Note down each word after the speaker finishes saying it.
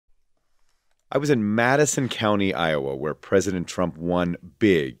I was in Madison County, Iowa, where President Trump won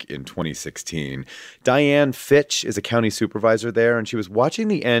big in 2016. Diane Fitch is a county supervisor there, and she was watching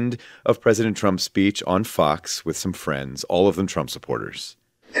the end of President Trump's speech on Fox with some friends, all of them Trump supporters.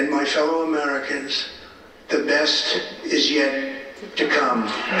 And my fellow Americans, the best is yet to come.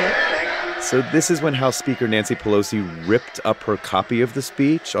 Thank you. So this is when House Speaker Nancy Pelosi ripped up her copy of the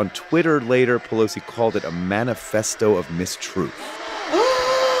speech. On Twitter later, Pelosi called it a manifesto of mistruth.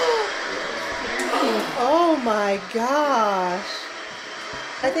 Oh my gosh.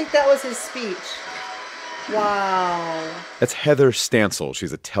 I think that was his speech. Wow. That's Heather Stansel.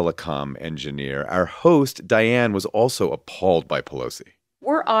 She's a telecom engineer. Our host, Diane, was also appalled by Pelosi.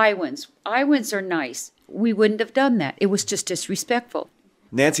 We're Iowans. Iowans are nice. We wouldn't have done that. It was just disrespectful.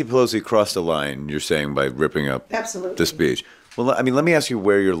 Nancy Pelosi crossed a line, you're saying, by ripping up Absolutely. the speech. Well, I mean, let me ask you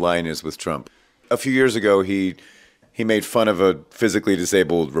where your line is with Trump. A few years ago, he made fun of a physically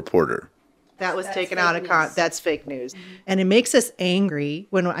disabled reporter. That was taken out of context. That's fake news. And it makes us angry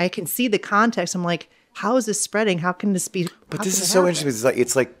when I can see the context. I'm like, how is this spreading? How can this be? But this is so interesting.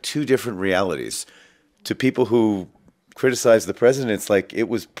 It's like two different realities. To people who criticize the president, it's like it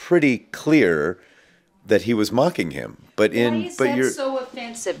was pretty clear that he was mocking him. Why is that so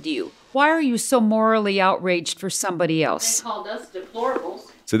offensive to you? Why are you so morally outraged for somebody else? They called us deplorables.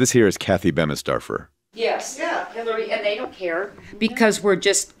 So this here is Kathy Bemistarfer. Yes. Yeah. Hillary, and they don't care because we're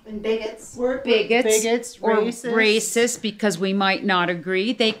just bigots. or racist because we might not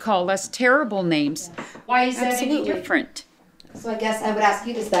agree. They call us terrible names. Why is that any different? So I guess I would ask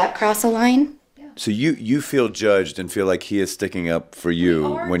you, does that cross a line? So you feel judged and feel like he is sticking up for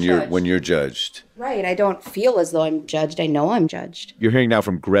you when you're judged. Right. I don't feel as though I'm judged. I know I'm judged. You're hearing now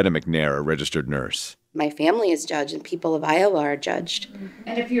from Greta McNair, a registered nurse. My family is judged and people of Iowa are judged.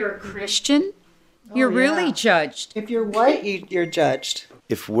 And if you're a Christian, you're really judged. If you're white, you're judged.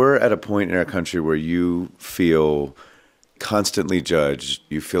 If we're at a point in our country where you feel constantly judged,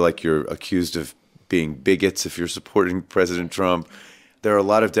 you feel like you're accused of being bigots if you're supporting President Trump, there are a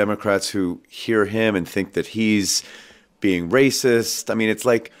lot of Democrats who hear him and think that he's being racist. I mean, it's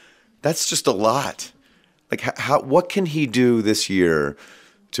like, that's just a lot. Like, what can he do this year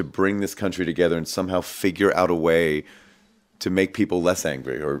to bring this country together and somehow figure out a way to make people less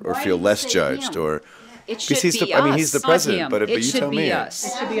angry or feel less judged? Or it should be I mean, he's the president, but you tell me. It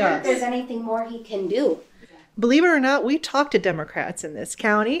should be us. If there's anything more he can do. Believe it or not, we talk to Democrats in this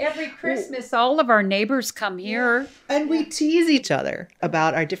county. Every Christmas, all of our neighbors come here. And we tease each other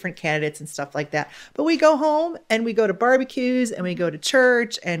about our different candidates and stuff like that. But we go home and we go to barbecues and we go to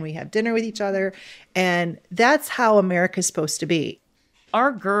church and we have dinner with each other. And that's how America's supposed to be.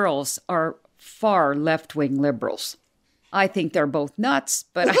 Our girls are far left-wing liberals. I think they're both nuts,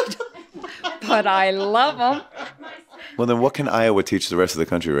 but I love them. Well, then what can Iowa teach the rest of the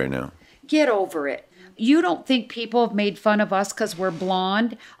country right now? Get over it. You don't think people have made fun of us because we're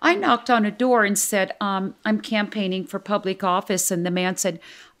blonde? I knocked on a door and said, I'm campaigning for public office. And the man said,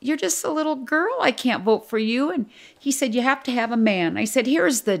 you're just a little girl. I can't vote for you. And he said, you have to have a man. I said,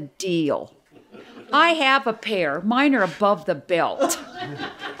 here's the deal. I have a pair. Mine are above the belt.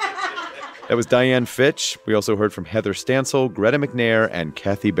 That was Diane Fitch. We also heard from Heather Stansel, Greta McNair, and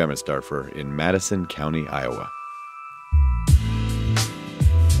Kathy Bemistarfer in Madison County, Iowa.